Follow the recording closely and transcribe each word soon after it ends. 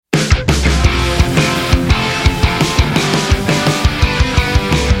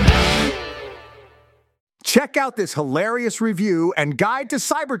Check out this hilarious review and guide to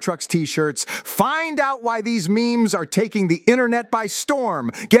Cybertrucks t-shirts. Find out why these memes are taking the internet by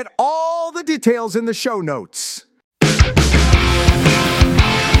storm. Get all the details in the show notes.